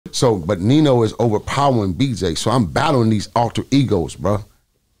So, but Nino is overpowering BJ. So I'm battling these alter egos, bro.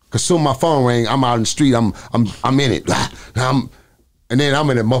 Cause soon my phone rang, I'm out in the street, I'm in it. And then I'm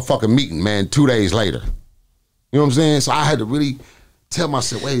in a motherfucking meeting, man, 2 days later. You know what I'm saying? So I had to really tell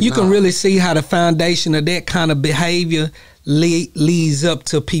myself, wait, you can really see how the foundation of that kind of behavior leads up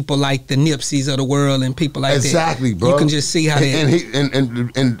to people like the Nipseys of the world and people like exactly, that. Bro. You can just see how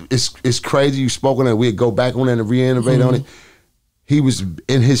that. And it's crazy you spoke on it. We'd go back on it and reinnovate on it. He was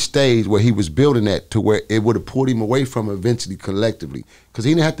in his stage where he was building that to where it would have pulled him away from eventually collectively. Because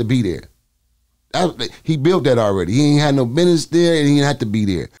he didn't have to be there. He built that already. He ain't had no business there and he didn't have to be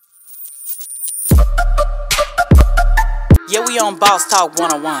there. Yeah, we on Boss Talk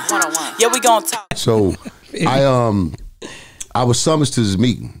 101. Yeah, we gonna talk. So I was summoned to this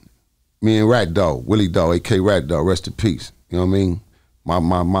meeting. Me and Rat Dog, Willie Dog, A.K. Rat Dog, rest in peace. You know what I mean?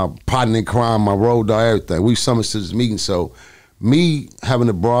 My partner in crime, my road dog, everything. We summoned to this meeting. So me having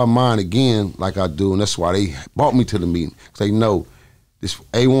a broad mind again, like I do, and that's why they brought me to the meeting. Cause they know this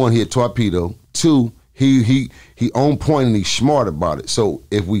A1, he a torpedo. 2, he on point and he's smart about it. So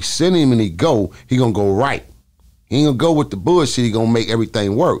if we send him and he gonna go right. He ain't gonna go with the bullshit, he gonna make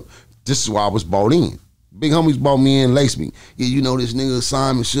everything work. This is why I was bought in. Big homies bought me in, laced me. Yeah, you know this nigga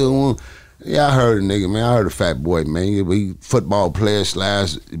Simon Sugar. Yeah, I heard a nigga, man. I heard a fat boy, man. He football player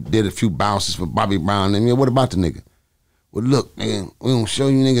 / did a few bounces for Bobby Brown. And what about the nigga? Well, look, man, we gonna show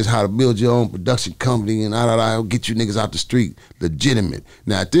you niggas how to build your own production company and I'll get you niggas out the street, legitimate.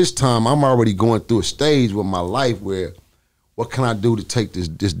 Now, at this time, I'm already going through a stage with my life where what can I do to take this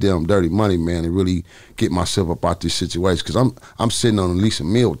damn dirty money, man, and really get myself up out this situation? Because I'm sitting on at least a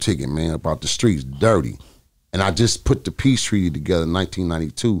meal ticket, man, about the streets, dirty. And I just put the peace treaty together in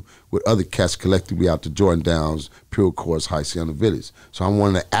 1992 with other cats collectively out to Jordan Downs, Pure Courts, High Sienna Village. So I'm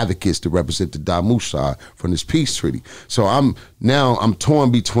one of the advocates to represent the Damu side from this peace treaty. So I'm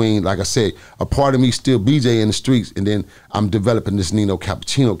torn between, like I said, a part of me still BJ in the streets, and then I'm developing this Nino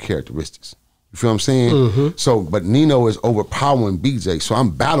Cappuccino characteristics. You feel what I'm saying? So, but Nino is overpowering BJ. So I'm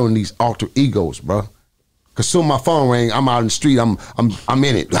battling these alter egos, bro. Cause soon my phone rang, I'm out in the street, I'm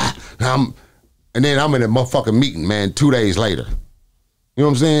in it. And then I'm in a motherfucking meeting, man, 2 days later. You know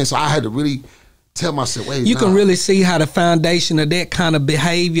what I'm saying? So I had to really tell myself, wait, you can really see how the foundation of that kind of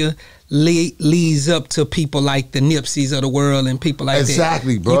behavior leads up to people like the Nipseys of the world and people like that.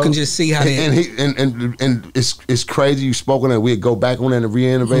 Exactly, bro. You can just see how that. And it's crazy you spoke on it. We'd go back on it and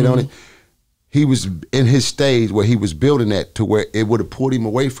reinnovate on it. He was in his stage where he was building that to where it would have pulled him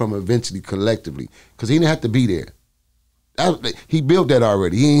away from eventually collectively. Because he didn't have to be there. He built that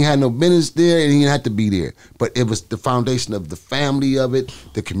already. He ain't had no business there and he didn't have to be there. But it was the foundation of the family of it,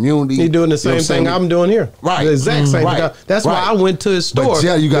 the community. He doing the same thing I'm doing here. Right. The exact same thing. That's why I went to his store.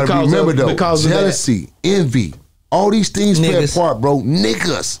 But you got to remember though, jealousy, envy, all these things play a part, bro.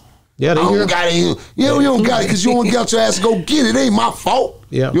 Niggas. Yeah, they don't got it. You don't got it because you don't get out your ass to go get it. It ain't my fault.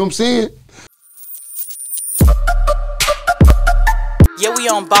 Yeah. You know what I'm saying? Yeah, we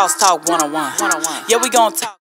on Boss Talk 101. Yeah, we gonna talk.